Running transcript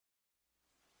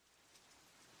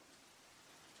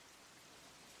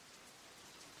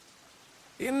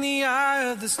In the eye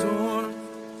of the storm,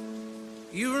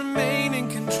 you remain in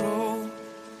control.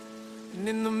 And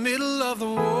in the middle of the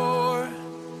war,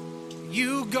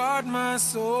 you guard my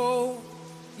soul.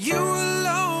 You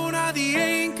alone are the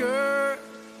anchor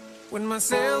when my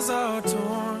sails are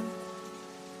torn.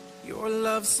 Your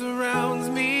love surrounds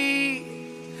me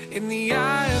in the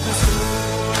eye of the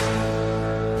storm.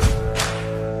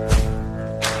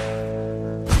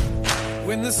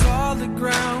 When the solid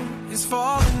ground is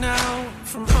falling out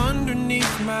from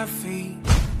underneath my feet,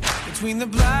 between the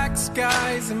black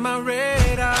skies and my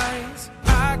red eyes,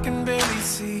 I can barely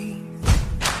see.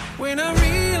 When I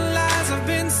realize I've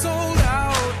been sold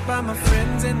out by my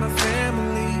friends and my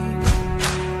family,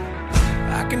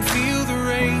 I can feel the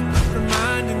rain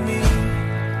reminding me.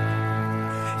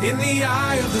 In the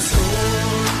eye of the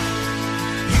storm,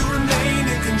 you remain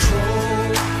in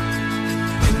control.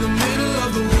 In the middle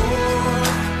of the war,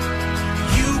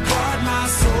 you guard my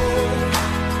soul.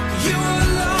 You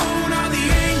alone are the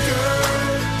anchor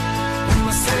when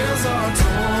my sails are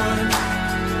torn.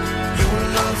 Your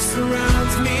love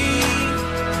surrounds me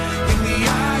in the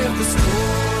eye of the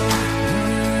storm.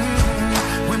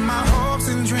 When my hopes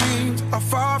and dreams are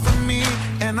far from me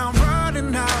and I'm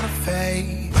running out of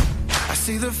faith, I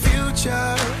see the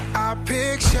future I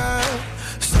picture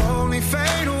slowly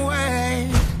fade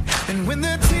away. And when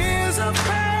the tears of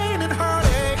pain and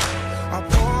heartache are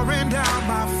pouring down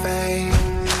my face,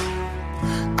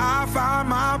 I find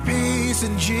my peace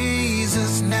in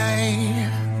Jesus' name.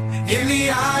 In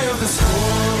the eye of the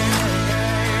storm,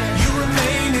 you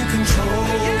remain in control.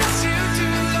 Yes, you do,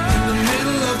 Lord. In the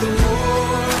middle of the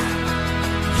war,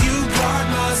 you guard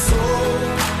my soul.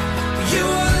 You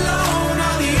alone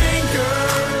are the anchor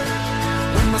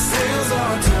when my sails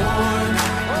are torn.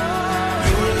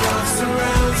 Your love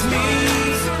surrounds me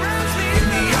in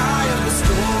the eye of the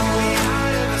storm.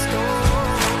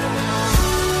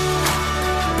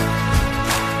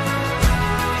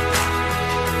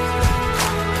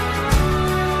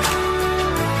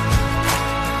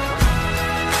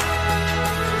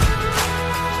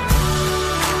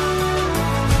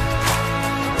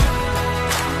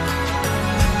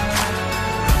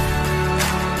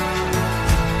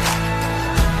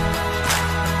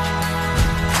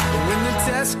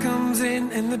 Comes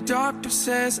in and the doctor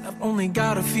says I've only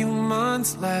got a few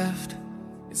months left.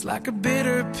 It's like a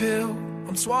bitter pill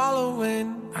I'm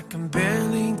swallowing, I can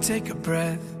barely take a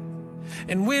breath.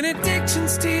 And when addiction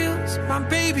steals my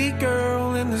baby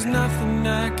girl and there's nothing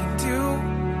I can do,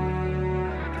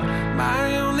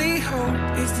 my only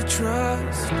hope is to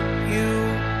trust you.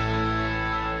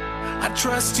 I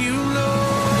trust you,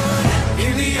 Lord.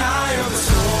 In the eye of the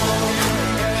storm,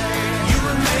 you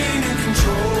remain in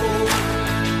control.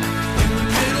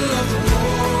 Of the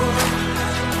war,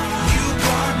 you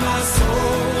guard my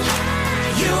soul.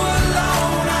 You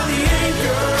alone are the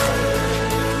anchor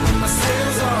when my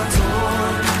sails are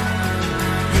torn.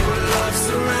 Your love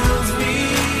surrounds me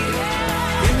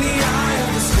in the eye of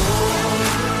the storm.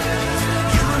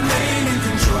 You remain in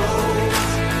control.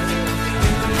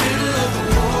 In the middle of the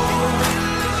war,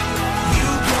 you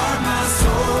guard my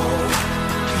soul.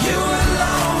 You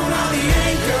alone are the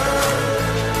anchor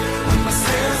when my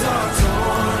sails are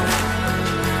torn.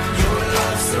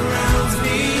 Surrounds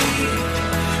me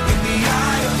in the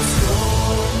eye of the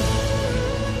storm.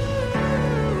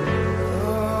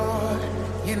 Lord,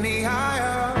 in the eye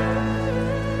of,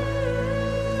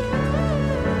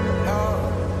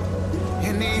 Lord,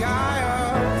 in the eye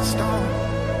of the storm.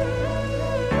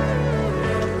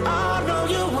 I know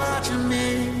you're watching me,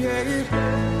 yeah.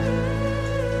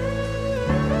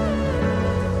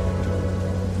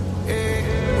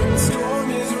 When the storm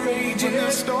is raging, when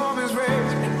the storm is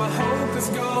raging, my hope is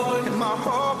gone, and my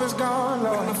hope is gone,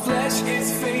 Lord. When my flesh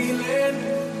is failing,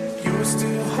 you're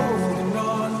still holding